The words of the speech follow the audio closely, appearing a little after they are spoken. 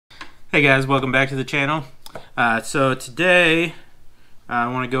Hey guys, welcome back to the channel. So today I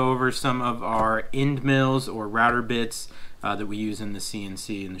want to go over some of our end mills or router bits that we use in the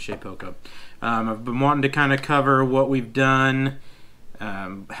CNC and the Shapeoko. I've been wanting to kind of cover what we've done,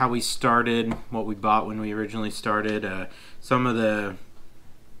 how we started, what we bought when we originally started, some of the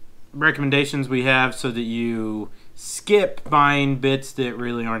recommendations we have so that you skip buying bits that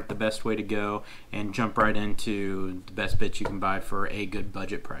really aren't the best way to go and jump right into the best bits you can buy for a good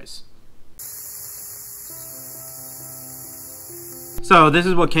budget price. So this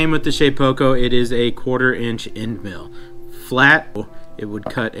is what came with the Shapeoko. It is a 1/4 inch end mill. Flat, it would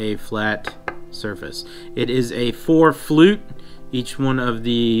cut a flat surface. It is a 4 flute. Each one of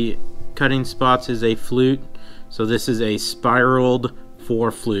the cutting spots is a flute. So this is a spiraled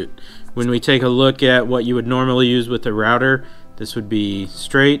 4 flute. When we take a look at what you would normally use with a router, this would be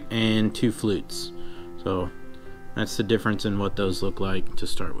straight and 2 flutes. So that's the difference in what those look like to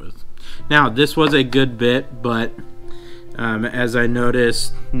start with. Now this was a good bit, but as I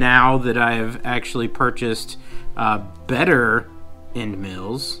noticed now that I have actually purchased better end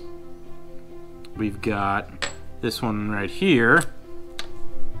mills, we've got this one right here.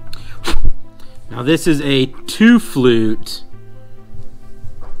 Now this is a 2 flute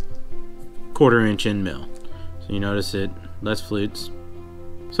 1/4 inch end mill. So you notice it, less flutes.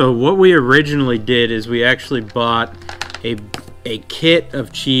 So what we originally did is we actually bought a kit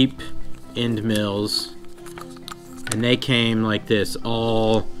of cheap end mills, and they came like this,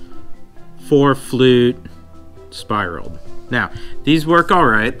 all 4 flute spiraled. Now these work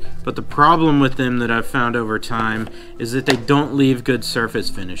alright, but the problem with them that I've found over time is that they don't leave good surface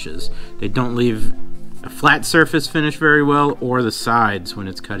finishes. They don't leave a flat surface finish very well, or the sides when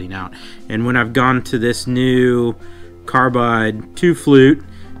it's cutting out. And when I've gone to this new carbide 2 flute,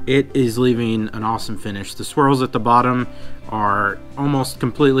 it is leaving an awesome finish. The swirls at the bottom are almost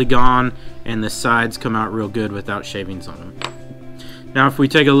completely gone, and the sides come out real good without shavings on them. Now if we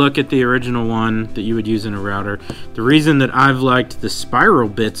take a look at the original one that you would use in a router, the reason that I've liked the spiral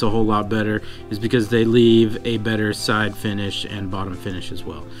bits a whole lot better is because they leave a better side finish and bottom finish as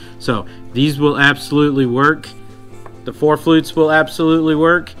well. So these will absolutely work. The 4 flutes will absolutely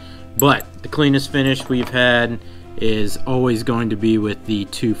work, but the cleanest finish we've had is always going to be with the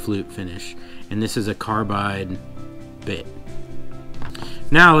 2 flute finish, and this is a carbide bit.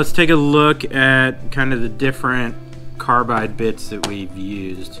 Now let's take a look at kind of the different carbide bits that we've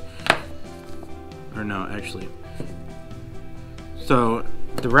used. Or no, actually. So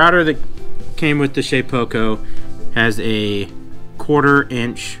the router that came with the Shapeoko has a 1/4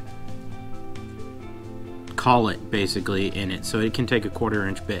 inch collet basically in it, so it can take a 1/4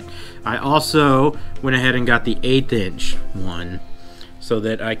 inch bit. I also went ahead and got the 1/8 inch one so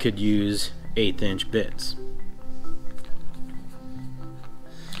that I could use 1/8 inch bits.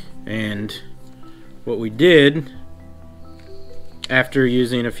 And what we did after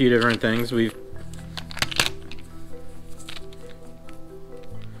using a few different things,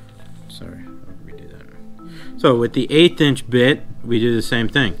 So with the 1/8 inch bit, we do the same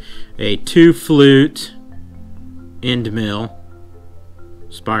thing. A 2 flute end mill,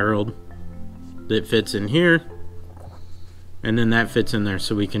 spiraled, that fits in here, and then that fits in there,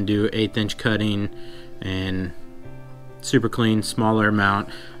 so we can do 1/8 inch cutting and super clean, smaller amount.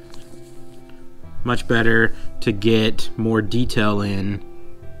 Much better to get more detail in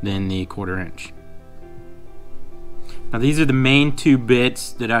than the 1/4 inch. Now these are the main 2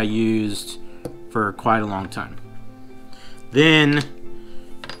 bits that I used for quite a long time. Then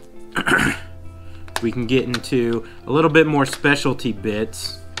we can get into a little bit more specialty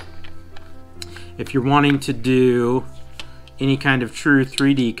bits. If you're wanting to do any kind of true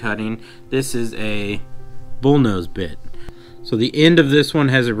 3D cutting, this is a bullnose bit. So the end of this one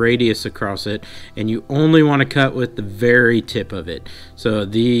has a radius across it, and you only want to cut with the very tip of it. So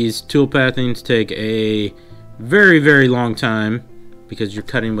these tool pathings take a very, very long time because you're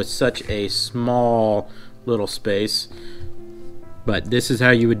cutting with such a small little space. But this is how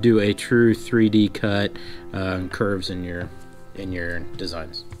you would do a true 3D cut, curves in your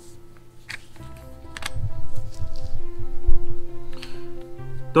designs.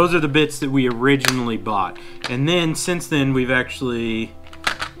 Those are the bits that we originally bought, and then since then we've actually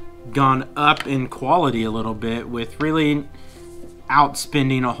gone up in quality a little bit with really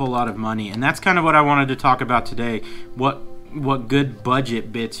outspending a whole lot of money, and that's kind of what I wanted to talk about today. What good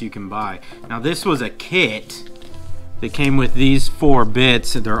budget bits you can buy. Now this was a kit that came with these 4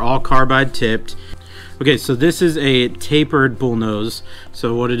 bits. They're all carbide tipped. Okay, so this is a tapered bullnose.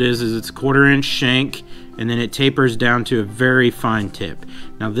 So what it is it's a 1/4 inch shank, and then it tapers down to a very fine tip.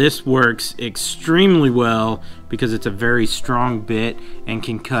 Now this works extremely well because it's a very strong bit and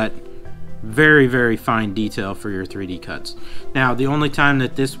can cut very, very fine detail for your 3D cuts. Now, the only time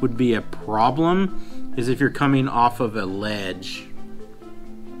that this would be a problem is if you're coming off of a ledge.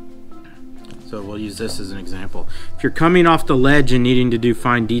 So we'll use this as an example. If you're coming off the ledge and needing to do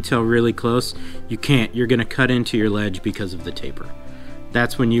fine detail really close, you can't. You're going to cut into your ledge because of the taper.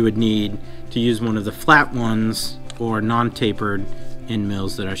 That's when you would need to use one of the flat ones or non-tapered end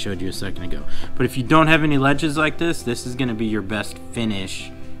mills that I showed you a second ago. But if you don't have any ledges like this, this is going to be your best finish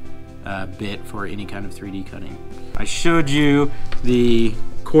bit for any kind of 3D cutting. I showed you the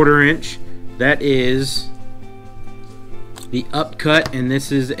 1/4 inch. That is the up cut, and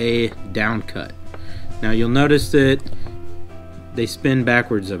this is a down cut. Now you'll notice that they spin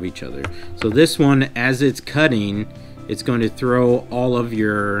backwards of each other. So this one, as it's cutting, it's going to throw all of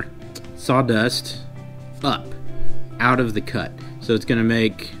your sawdust up out of the cut. So it's going to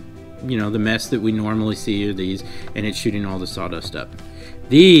make, you know, the mess that we normally see of these, and it's shooting all the sawdust up.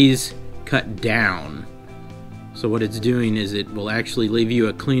 These cut down. So what it's doing is it will actually leave you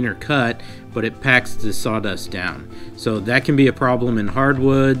a cleaner cut, but it packs the sawdust down. So that can be a problem in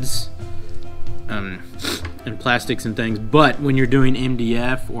hardwoods and plastics and things. But when you're doing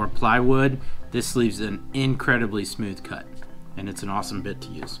MDF or plywood, this leaves an incredibly smooth cut, and it's an awesome bit to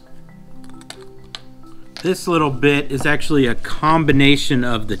use. This little bit is actually a combination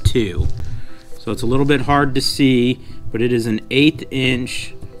of the two. So it's a little bit hard to see, but it is an 1/8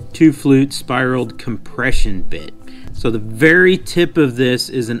 inch 2-flute spiraled compression bit. So the very tip of this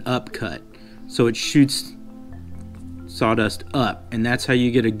is an upcut. So it shoots sawdust up, and that's how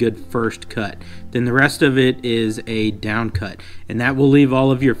you get a good first cut. Then the rest of it is a down cut, and that will leave all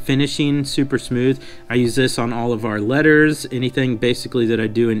of your finishing super smooth. I use this on all of our letters, anything basically that I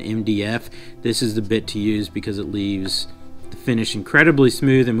do in MDF. This is the bit to use because it leaves the finish incredibly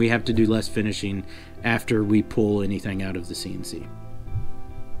smooth, and we have to do less finishing after we pull anything out of the CNC.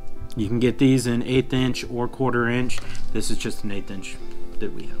 You can get these in 1/8 inch or 1/4 inch. This is just an 1/8 inch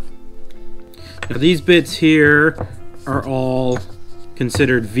that we have. Now these bits here are all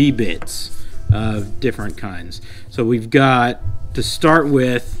considered V-bits of different kinds. So we've got, to start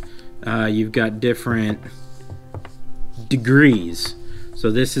with, you've got different degrees. So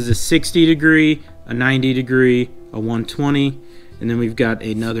this is a 60 degree, a 90 degree, a 120, and then we've got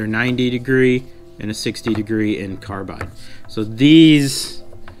another 90 degree and a 60 degree in carbide. So these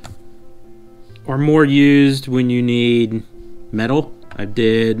are more used when you need metal. I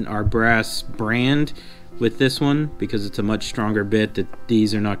did our brass brand with this one because it's a much stronger bit that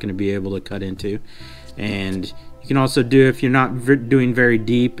these are not going to be able to cut into. And you can also do, if you're not doing very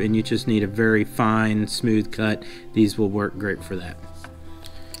deep and you just need a very fine smooth cut, these will work great for that.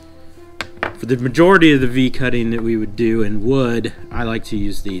 For the majority of the V cutting that we would do in wood, I like to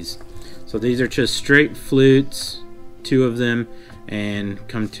use these. So these are just straight flutes, 2 of them, and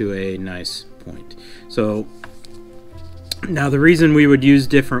come to a nice point. So now the reason we would use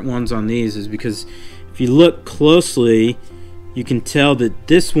different ones on these is because if you look closely, you can tell that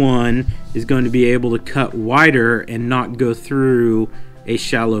this one is going to be able to cut wider and not go through a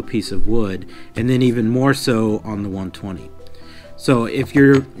shallow piece of wood, and then even more so on the 120. So if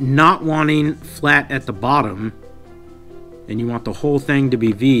you're not wanting flat at the bottom and you want the whole thing to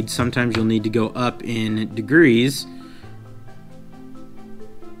be V'd, sometimes you'll need to go up in degrees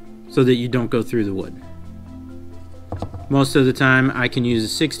so that you don't go through the wood. Most of the time I can use a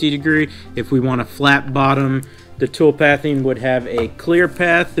 60 degree. If we want a flat bottom, the tool pathing would have a clear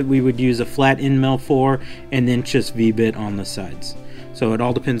path that we would use a flat end mill for, and then just V-bit on the sides. So it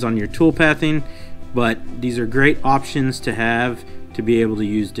all depends on your tool pathing, but these are great options to have to be able to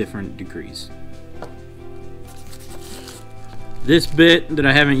use different degrees. This bit that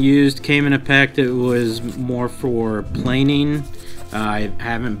I haven't used came in a pack that was more for planing. I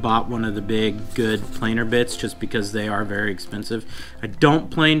haven't bought one of the big good planer bits just because they are very expensive. I don't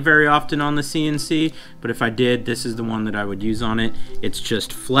plane very often on the CNC, but if I did, this is the one that I would use on it. It's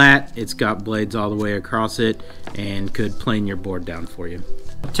just flat, it's got blades all the way across it, and could plane your board down for you.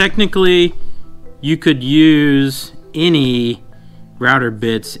 Technically, you could use any router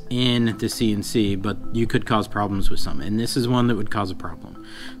bits in the CNC, but you could cause problems with some, and this is one that would cause a problem.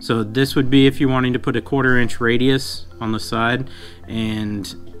 So this would be if you're wanting to put a 1/4 inch radius on the side,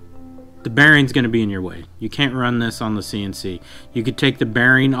 and the bearing's going to be in your way. You can't run this on the CNC. You could take the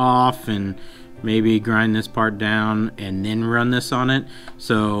bearing off and maybe grind this part down and then run this on it,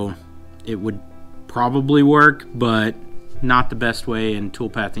 so it would probably work, but not the best way, and tool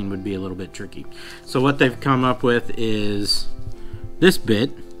pathing would be a little bit tricky. So what they've come up with is this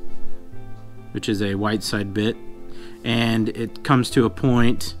bit, which is a white side bit, and it comes to a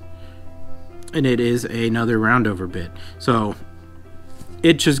point and it is another roundover bit. So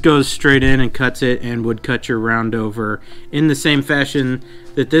it just goes straight in and cuts it, and would cut your round over in the same fashion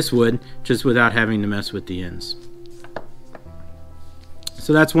that this would, just without having to mess with the ends.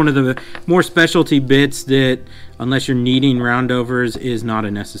 So that's one of the more specialty bits that, unless you're needing roundovers, is not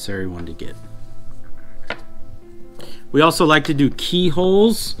a necessary one to get. We also like to do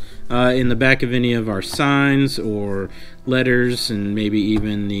keyholes in the back of any of our signs or letters, and maybe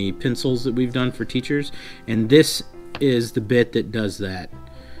even the pencils that we've done for teachers. And this is the bit that does that.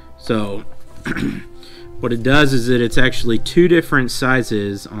 So what it does is that it's actually two different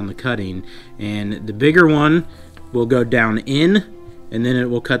sizes on the cutting, and the bigger one will go down in, and then it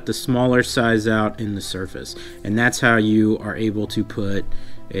will cut the smaller size out in the surface. And that's how you are able to put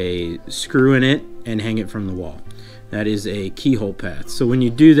a screw in it and hang it from the wall. That is a keyhole path. So when you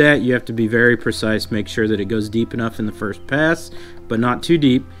do that, you have to be very precise, make sure that it goes deep enough in the first pass, but not too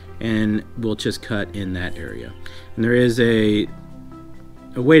deep, and we'll just cut in that area. And there is a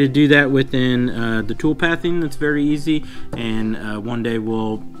way to do that within the tool pathing that's very easy, and one day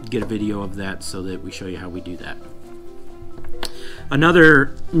we'll get a video of that so that we show you how we do that.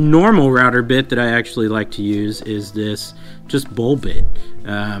 Another normal router bit that I actually like to use is this just bowl bit,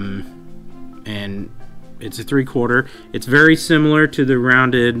 and it's a 3/4. It's very similar to the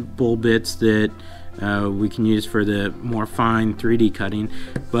rounded bowl bits that we can use for the more fine 3D cutting,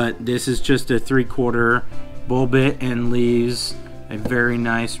 but this is just a 3/4 bowl bit and leaves a very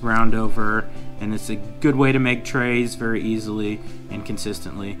nice round over, and it's a good way to make trays very easily and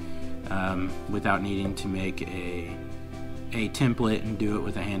consistently without needing to make a template and do it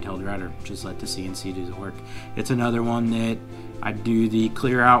with a handheld router. Just let the CNC do the work. It's another one that I do the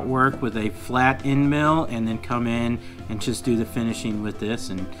clear out work with a flat end mill, and then come in and just do the finishing with this,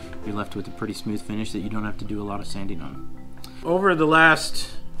 and you're left with a pretty smooth finish that you don't have to do a lot of sanding on. Over the last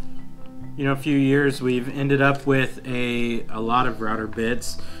few years, we've ended up with a lot of router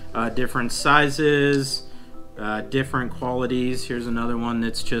bits, different sizes, different qualities. Here's another one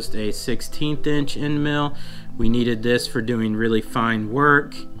that's just a 1/16 inch end mill. We needed this for doing really fine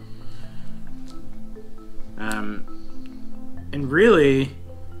work. And really,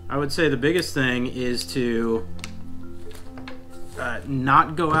 I would say the biggest thing is to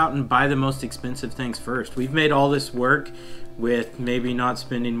not go out and buy the most expensive things first. We've made all this work with maybe not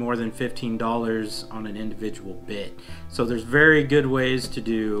spending more than $15 on an individual bit. So there's very good ways to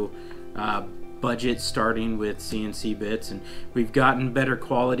do budget starting with CNC bits, and we've gotten better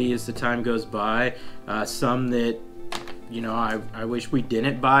quality as the time goes by. Some that I wish we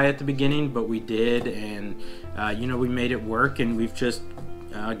didn't buy at the beginning, but we did, and we made it work, and we've just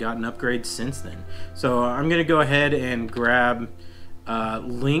gotten upgrades since then. So I'm gonna go ahead and grab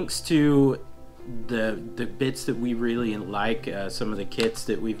links to the bits that we really like, some of the kits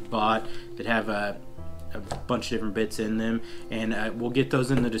that we've bought that have a bunch of different bits in them, and we'll get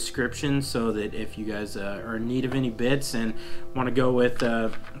those in the description, so that if you guys are in need of any bits and want to go with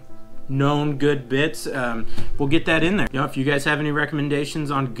known good bits, we'll get that in there. If you guys have any recommendations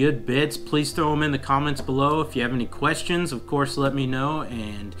on good bits, please throw them in the comments below. If you have any questions, of course, let me know,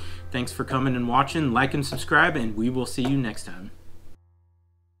 and thanks for coming and watching. Like and subscribe, and we will see you next time.